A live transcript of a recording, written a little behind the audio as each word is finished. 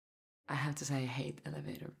I have to say I hate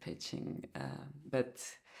elevator pitching,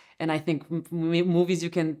 and I think movies you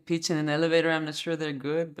can pitch in an elevator, I'm not sure they're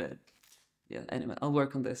good, but yeah, anyway, I'll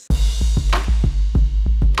work on this.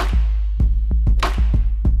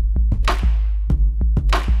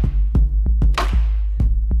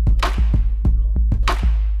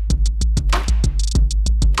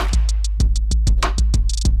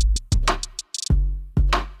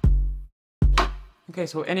 Okay,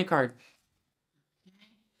 so any card.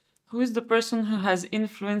 Who is the person who has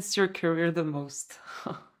influenced your career the most?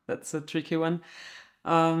 That's a tricky one.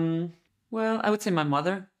 Well, I would say my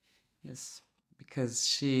mother. Yes, because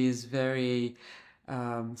she's very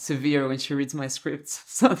severe when she reads my scripts.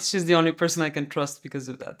 So she's the only person I can trust because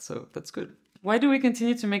of that. So that's good. Why do we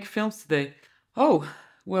continue to make films today? Oh,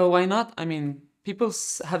 well, why not? I mean, people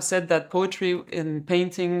have said that poetry and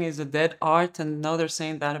painting is a dead art, and now they're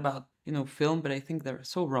saying that about, you know, film, but I think they're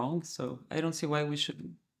so wrong. So I don't see why we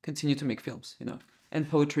should continue to make films, you know, and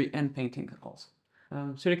poetry and painting also.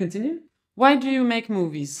 Should I continue? Why do you make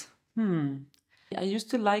movies? I used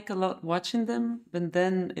to like a lot watching them, but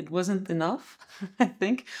then it wasn't enough, I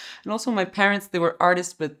think. And also my parents, they were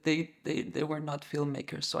artists, but they were not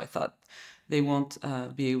filmmakers. So I thought they won't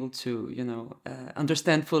be able to, you know,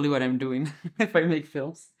 understand fully what I'm doing if I make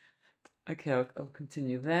films. Okay, I'll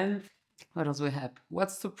continue then. What else we have?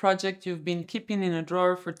 What's the project you've been keeping in a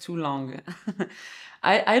drawer for too long?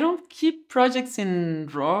 I don't keep projects in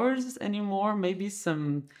drawers anymore. Maybe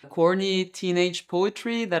some corny teenage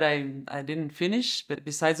poetry that I didn't finish. But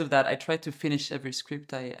besides of that, I try to finish every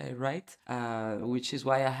script I write, which is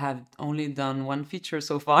why I have only done one feature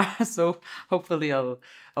so far. So hopefully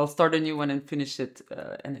I'll start a new one and finish it,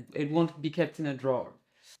 and it won't be kept in a drawer.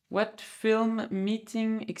 What film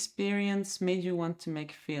meeting experience made you want to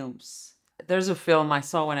make films? There's a film I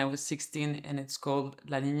saw when I was 16, and it's called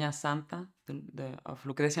La Niña Santa of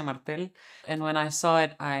Lucrecia Martel. And when I saw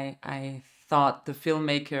it, I thought the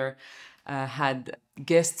filmmaker had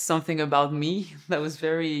guessed something about me that was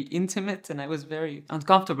very intimate, and I was very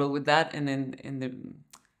uncomfortable with that. And in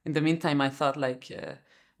the meantime, I thought like,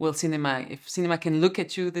 well, if cinema can look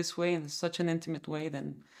at you this way in such an intimate way,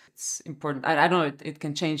 then it's important. I don't know, it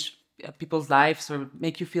can change people's lives or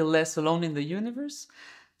make you feel less alone in the universe.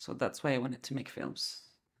 So that's why I wanted to make films.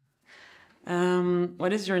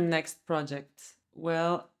 What is your next project?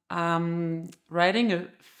 Well, I'm writing a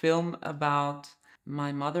film about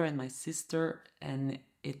my mother and my sister, and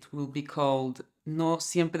it will be called No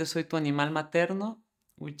siempre soy tu animal materno,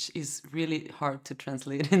 which is really hard to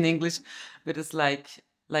translate in English, but it's like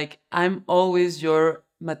I'm always your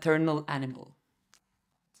maternal animal.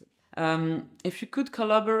 If you could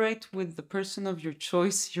collaborate with the person of your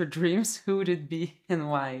choice, your dreams, who would it be and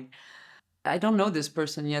why? I don't know this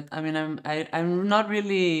person yet. I mean, I'm not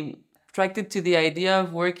really attracted to the idea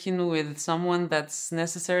of working with someone that's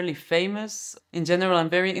necessarily famous. In general, I'm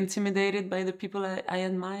very intimidated by the people I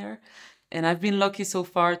admire. And I've been lucky so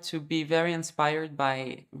far to be very inspired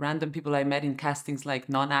by random people I met in castings, like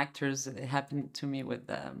non-actors. It happened to me with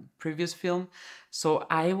the previous film. So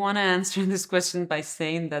I want to answer this question by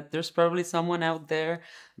saying that there's probably someone out there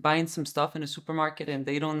buying some stuff in a supermarket and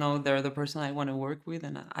they don't know they're the person I want to work with.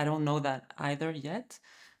 And I don't know that either yet,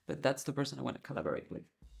 but that's the person I want to collaborate with.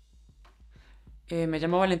 Me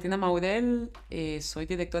llamo Valentina Maurel, soy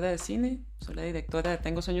directora de cine, soy la directora de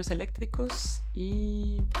Tengo Sueños Eléctricos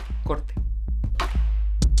y Corte.